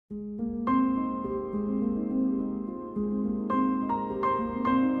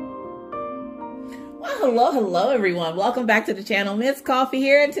Hello, everyone. Welcome back to the channel. Miss Coffee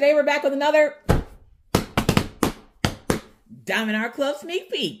here, and today we're back with another Diamond Art Club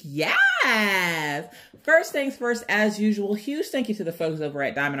sneak peek. Yes! First things first, as usual, huge thank you to the folks over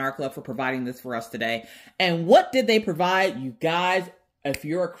at Diamond Art Club for providing this for us today. And what did they provide? You guys, if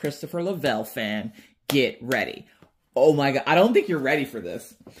you're a Christopher Lavelle fan, get ready. Oh my God, I don't think you're ready for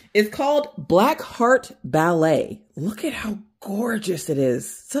this. It's called Black Heart Ballet. Look at how gorgeous it is.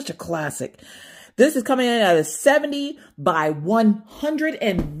 Such a classic. This is coming in at a 70 by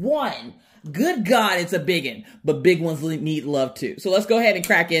 101. Good God, it's a biggin', but big ones need love too. So let's go ahead and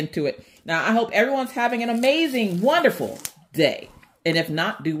crack into it. Now, I hope everyone's having an amazing, wonderful day. And if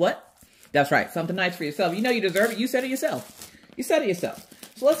not, do what? That's right, something nice for yourself. You know you deserve it. You said it yourself. You said it yourself.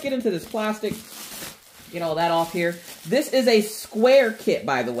 So let's get into this plastic. Get all that off here. This is a square kit,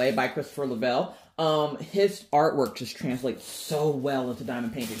 by the way, by Christopher Lavelle. His artwork just translates so well into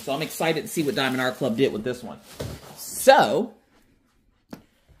diamond painting. So I'm excited to see what Diamond Art Club did with this one. So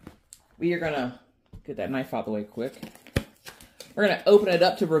we are going to get that knife out of the way quick. We're going to open it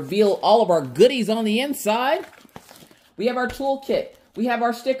up to reveal all of our goodies on the inside. We have our toolkit. We have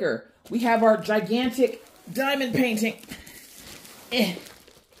our sticker. We have our gigantic diamond painting.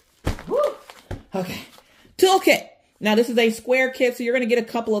 Woo. Okay. Toolkit. Now, this is a square kit, so you're going to get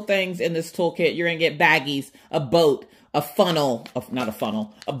a couple of things in this toolkit. You're going to get baggies, a boat, a funnel, not a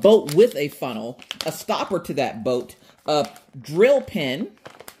funnel, a boat with a funnel, a stopper to that boat, a drill pin,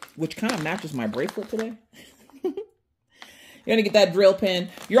 which kind of matches my bracelet today. You're going to get that drill pin.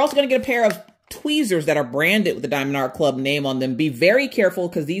 You're also going to get a pair of tweezers that are branded with the Diamond Art Club name on them. Be very careful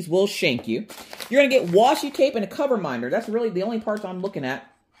because these will shank you. You're going to get washi tape and a cover minder. That's really the only parts I'm looking at.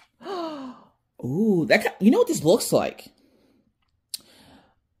 Ooh, you know what this looks like?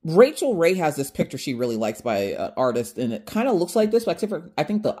 Rachel Ray has this picture she really likes by an artist, and it kind of looks like this, but except for, I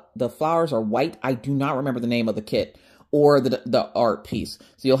think the flowers are white. I do not remember the name of the kit or the art piece,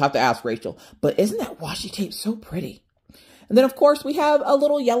 so you'll have to ask Rachel. But isn't that washi tape so pretty? And then, of course, we have a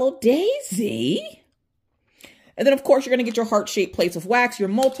little yellow daisy. And then, of course, you're going to get your heart-shaped plates of wax, your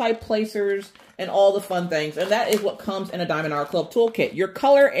multi-placers, and all the fun things. And that is what comes in a Diamond Art Club toolkit. Your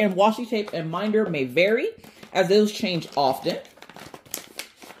color and washi tape and minder may vary, as those change often. So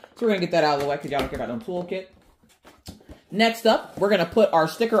we're going to get that out of the way because y'all don't care about no toolkit. Next up, we're going to put our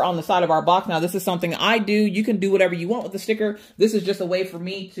sticker on the side of our box. Now, this is something I do. You can do whatever you want with the sticker. This is just a way for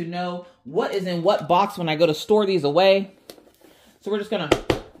me to know what is in what box when I go to store these away. So we're just going to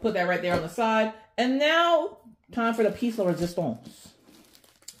put that right there on the side. And now, time for the piece de resistance.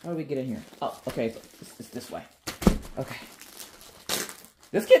 How do we get in here? Oh, okay. So it's this way. Okay.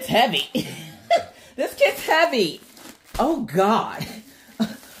 This kit's heavy. This kit's heavy. Oh, God.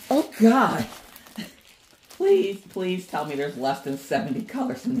 Oh, God. Please tell me there's less than 70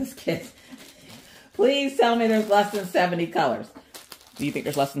 colors in this kit. Please tell me there's less than 70 colors. Do you think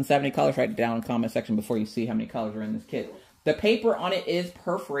there's less than 70 colors? Write it down in the comment section before you see how many colors are in this kit. The paper on it is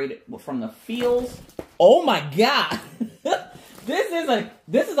perforated from the feels. Oh, my God.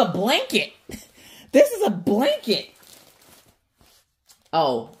 This is a blanket. This is a blanket.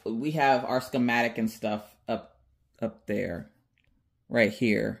 Oh, we have our schematic and stuff up there. Right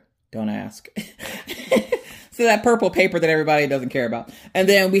here. Don't ask. So that purple paper that everybody doesn't care about. And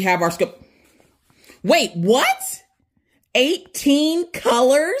then we have our Wait, what? 18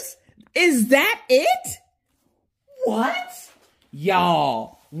 colors? Is that it? What?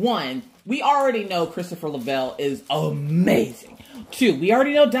 Y'all. One, we already know Christopher Lavelle is amazing. Two, we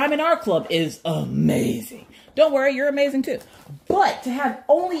already know Diamond Art Club is amazing. Don't worry, you're amazing too. But to have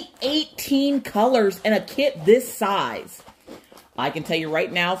only 18 colors in a kit this size, I can tell you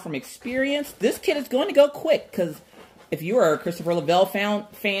right now from experience, this kit is going to go quick. Because if you are a Christopher Lavelle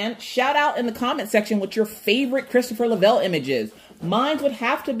fan, shout out in the comment section what your favorite Christopher Lavelle image is. Mine would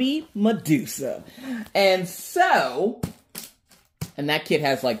have to be Medusa. And that kit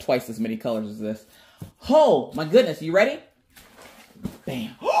has like twice as many colors as this. Oh, my goodness. You ready?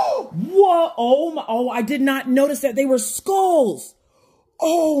 Bam. Whoa. Oh, I did not notice that they were skulls.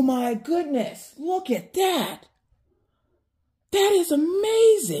 Oh, my goodness. Look at that. That is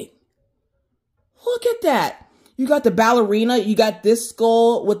amazing. Look at that. You got the ballerina. You got this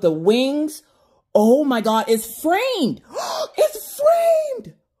skull with the wings. Oh, my God. It's framed. It's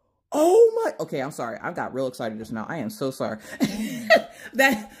framed. Oh my, okay, I'm sorry. I got real excited just now. I am so sorry. I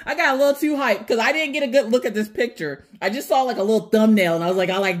got a little too hyped because I didn't get a good look at this picture. I just saw like a little thumbnail and I was like,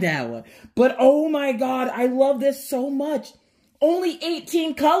 I like that one. But oh my God, I love this so much. Only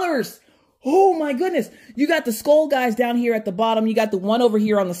 18 colors. Oh my goodness. You got the skull guys down here at the bottom. You got the one over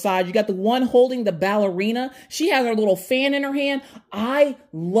here on the side. You got the one holding the ballerina. She has her little fan in her hand. I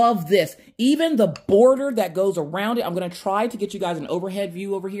love this. Even the border that goes around it. I'm going to try to get you guys an overhead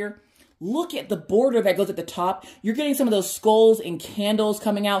view over here. Look at the border that goes at the top. You're getting some of those skulls and candles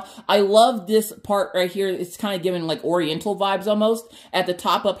coming out. I love this part right here. It's kind of giving like Oriental vibes almost. At the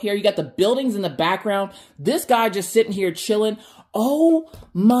top up here, you got the buildings in the background. This guy just sitting here chilling. Oh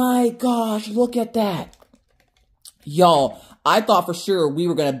my gosh, look at that. Y'all, I thought for sure we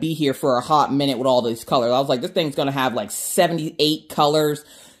were going to be here for a hot minute with all these colors. I was like, this thing's going to have like 78 colors.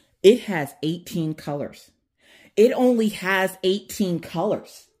 It has 18 colors. It only has 18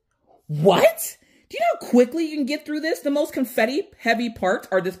 colors. What? Do you know how quickly you can get through this? The most confetti heavy parts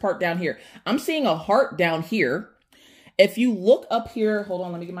are this part down here. I'm seeing a heart down here. If you look up here, hold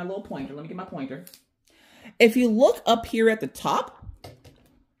on, let me get my little pointer. Let me get my pointer. If you look up here at the top,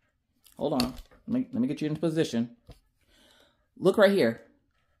 hold on, let me get you into position. Look right here.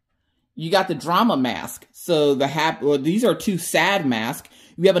 You got the drama mask. So these are two sad masks.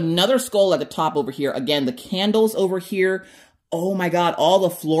 You have another skull at the top over here. Again, the candles over here. Oh my God, all the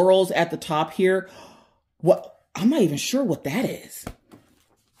florals at the top here. What? I'm not even sure what that is.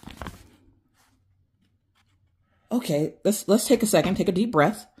 Okay, let's take a second, take a deep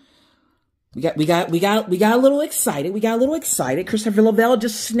breath. We got a little excited. We got a little excited. Christopher Lavelle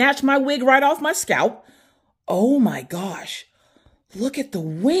just snatched my wig right off my scalp. Oh my gosh. Look at the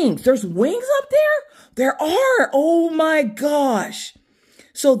wings. There's wings up there? There are. Oh my gosh.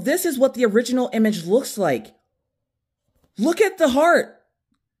 So this is what the original image looks like. Look at the heart.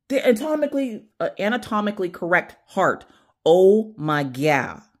 The anatomically correct heart. Oh my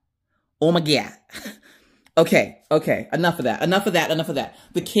God. Oh my God. Okay. Enough of that.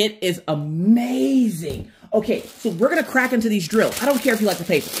 The kit is amazing. Okay, so we're gonna crack into these drills. I don't care if you like the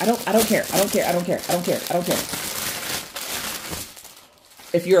paper. I don't care.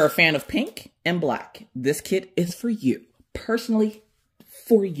 If you're a fan of pink and black, this kit is for you. Personally,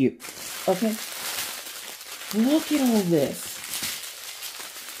 for you. Okay? Look at all this.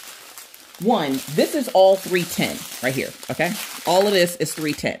 One, this is all 310 right here, okay? All of this is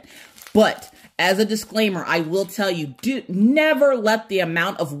 310. But as a disclaimer, I will tell you, never let the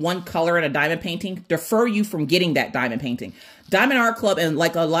amount of one color in a diamond painting defer you from getting that diamond painting. Diamond Art Club, and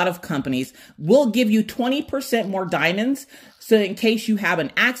like a lot of companies, will give you 20% more diamonds. So in case you have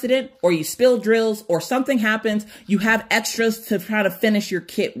an accident or you spill drills or something happens, you have extras to try to finish your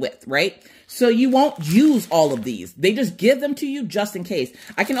kit with, right? So you won't use all of these. They just give them to you just in case.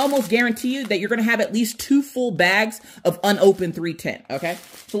 I can almost guarantee you that you're going to have at least 2 full bags of unopened 310, okay?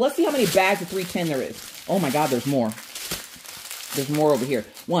 So let's see how many bags of 310 there is. Oh my God, there's more. There's more over here.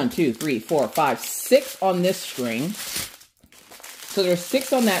 1, 2, 3, 4, 5, 6 on this string. So there's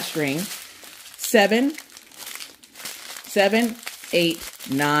 6 on that string. 7, 8,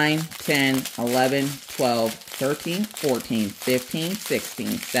 9, 10, 11, 12, 13, 14, 15, 16,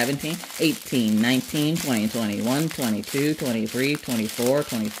 17, 18, 19, 20, 21, 22, 23, 24,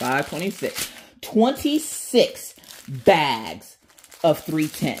 25, 26. 26 bags of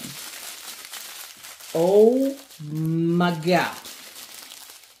 310. Oh my God.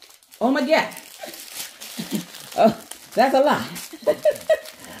 Oh my God. Oh, that's a lot.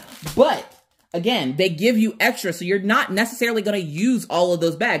 But again, they give you extra, so you're not necessarily going to use all of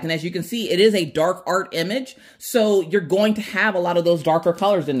those bags. And as you can see, it is a dark art image, so you're going to have a lot of those darker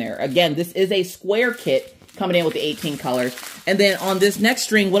colors in there. Again, this is a square kit coming in with the 18 colors. And then on this next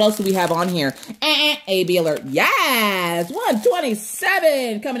string, what else do we have on here? AB alert. Yes!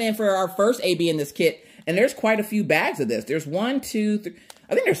 127 coming in for our first AB in this kit. And there's quite a few bags of this. There's 1, 2, 3.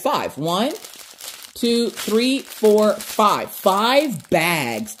 I think there's 5. 1, 2, 3, 4, 5. 5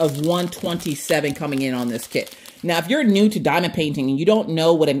 bags of 127 coming in on this kit. Now, if you're new to diamond painting and you don't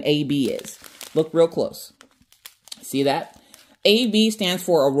know what an AB is, look real close. See that? AB stands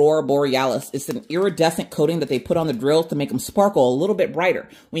for Aurora Borealis. It's an iridescent coating that they put on the drills to make them sparkle a little bit brighter.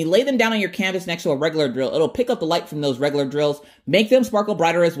 When you lay them down on your canvas next to a regular drill, it'll pick up the light from those regular drills, make them sparkle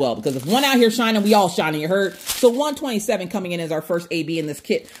brighter as well. Because if one out here shining, we all shining, you heard? So 127 coming in as our first AB in this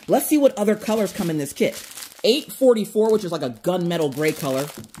kit. Let's see what other colors come in this kit. 844, which is like a gunmetal gray color.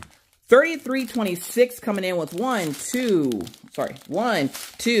 3326 coming in with 1, 2,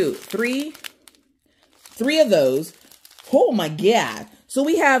 3. 3 of those. Oh my God. So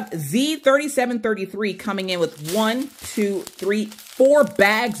we have Z3733 coming in with 1, 2, 3, 4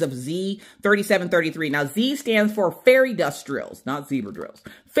 bags of Z3733. Now Z stands for fairy dust drills, not zebra drills.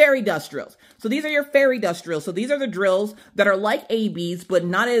 Fairy dust drills. So these are your fairy dust drills. So these are the drills that are like ABs, but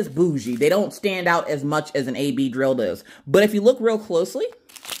not as bougie. They don't stand out as much as an AB drill does. But if you look real closely,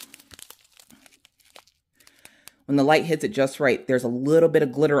 when the light hits it just right, there's a little bit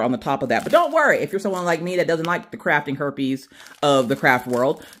of glitter on the top of that. But don't worry, if you're someone like me that doesn't like the crafting herpes of the craft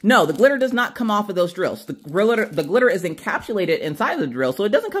world, no, the glitter does not come off of those drills. The glitter is encapsulated inside of the drill, so it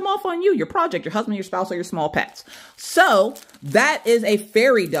doesn't come off on you, your project, your husband, your spouse, or your small pets. So that is a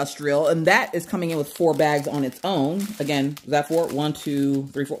fairy dust drill, and that is coming in with 4 bags on its own. Again, is that 4? 1, 2,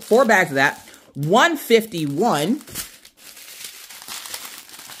 3, 4. 4 bags of that. $151.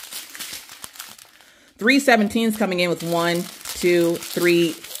 317s coming in with 1, 2,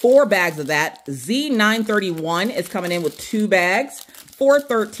 3, 4 bags of that. Z931 is coming in with 2 bags.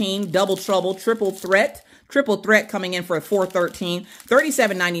 413, double trouble, triple threat. Triple threat coming in for a 413.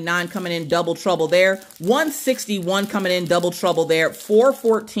 $37.99 coming in, double trouble there. 161 coming in, double trouble there.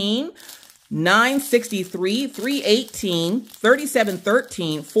 414. 963, 318,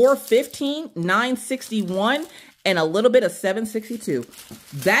 3713, 415, 961, and a little bit of 762.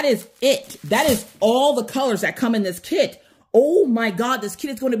 That is it. That is all the colors that come in this kit. Oh my God, this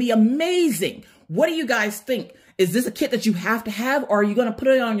kit is going to be amazing. What do you guys think? Is this a kit that you have to have, or are you going to put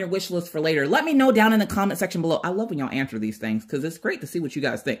it on your wish list for later? Let me know down in the comment section below. I love when y'all answer these things because it's great to see what you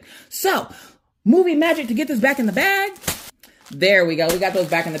guys think. So, movie magic to get this back in the bag. There we go. We got those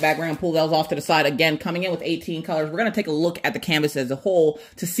back in the bag. We're going to pull those off to the side. Again, coming in with 18 colors. We're going to take a look at the canvas as a whole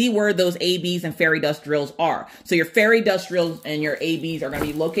to see where those ABs and fairy dust drills are. So your fairy dust drills and your ABs are going to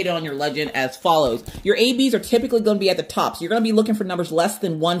be located on your legend as follows. Your ABs are typically going to be at the top. So you're going to be looking for numbers less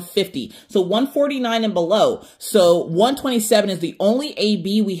than 150. So 149 and below. So 127 is the only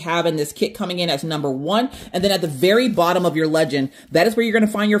AB we have in this kit coming in as number 1. And then at the very bottom of your legend, that is where you're going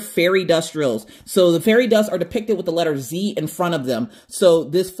to find your fairy dust drills. So the fairy dust are depicted with the letter Z in front of them. So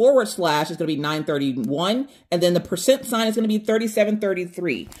this / is going to be 931, and then the percent sign is going to be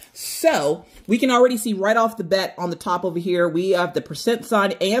 3733. So we can already see right off the bat on the top over here, we have the percent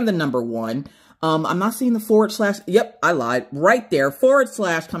sign and the number 1. I'm not seeing the /. Yep, I lied. Right there,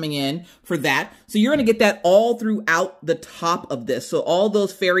 / coming in for that. So you're going to get that all throughout the top of this. So all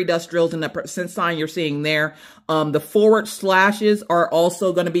those fairy dust drills and the percent sign you're seeing there. The / are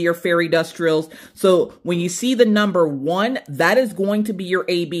also going to be your fairy dust drills. So when you see the number 1, that is going to be your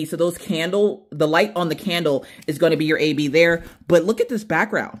AB. So those the light on the candle is going to be your AB there. But look at this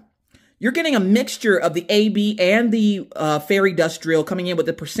background. You're getting a mixture of the AB and the fairy dust drill coming in with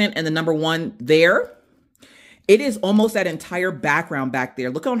the percent and the number 1 there. It is almost that entire background back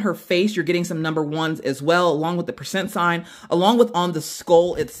there. Look on her face. You're getting some number 1s as well, along with the percent sign, along with on the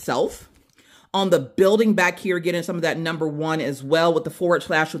skull itself. On the building back here, getting some of that number 1 as well with the /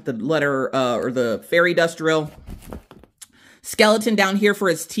 with the letter or the fairy dust drill. Skeleton down here for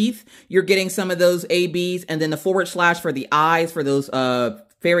his teeth. You're getting some of those ABs, and then the / for the eyes for those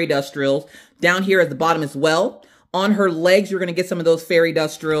fairy dust drills. Down here at the bottom as well. On her legs, you're going to get some of those fairy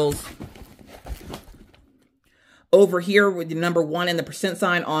dust drills. Over here with the number 1 and the percent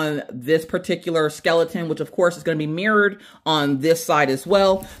sign on this particular skeleton, which of course is going to be mirrored on this side as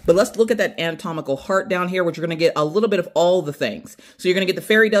well. But let's look at that anatomical heart down here, which you're going to get a little bit of all the things. So you're going to get the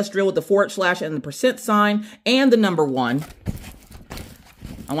fairy dust drill with the / and the percent sign and the number 1.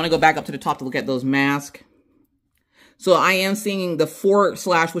 I want to go back up to the top to look at those masks. So I am seeing the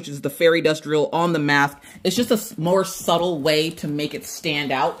 / which is the fairy dust drill on the mask. It's just a more subtle way to make it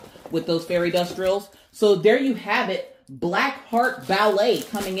stand out with those fairy dust drills. So there you have it. Black Heart Ballet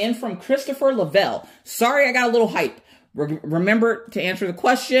coming in from Christopher Lavelle. Sorry, I got a little hype. Remember to answer the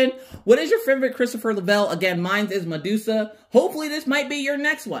question. What is your favorite Christopher Lavelle? Again, mine is Medusa. Hopefully this might be your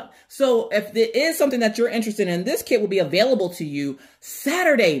next one. So if it is something that you're interested in, this kit will be available to you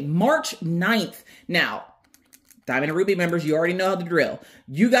Saturday, March 9th. Now, Diamond and Ruby members, you already know how to drill.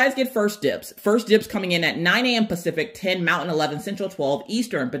 You guys get first dibs. First dibs coming in at 9 a.m. Pacific, 10 Mountain, 11 Central, 12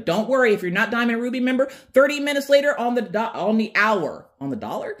 Eastern. But don't worry, if you're not Diamond and Ruby member, 30 minutes later on the hour,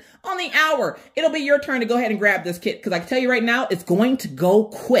 it'll be your turn to go ahead and grab this kit. Because I can tell you right now, it's going to go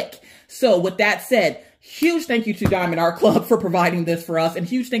quick. So with that said, huge thank you to Diamond Art Club for providing this for us, and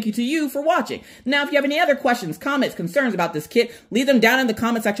huge thank you to you for watching. Now, if you have any other questions, comments, concerns about this kit, leave them down in the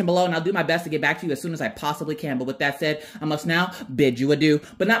comment section below, and I'll do my best to get back to you as soon as I possibly can. But with that said, I must now bid you adieu.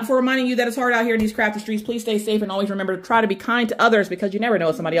 But not before reminding you that it's hard out here in these crafty streets. Please stay safe, and always remember to try to be kind to others, because you never know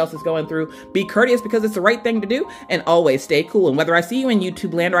what somebody else is going through. Be courteous because it's the right thing to do, and always stay cool. And whether I see you in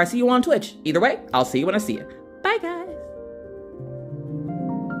YouTube land or I see you on Twitch, either way, I'll see you when I see you. Bye, guys.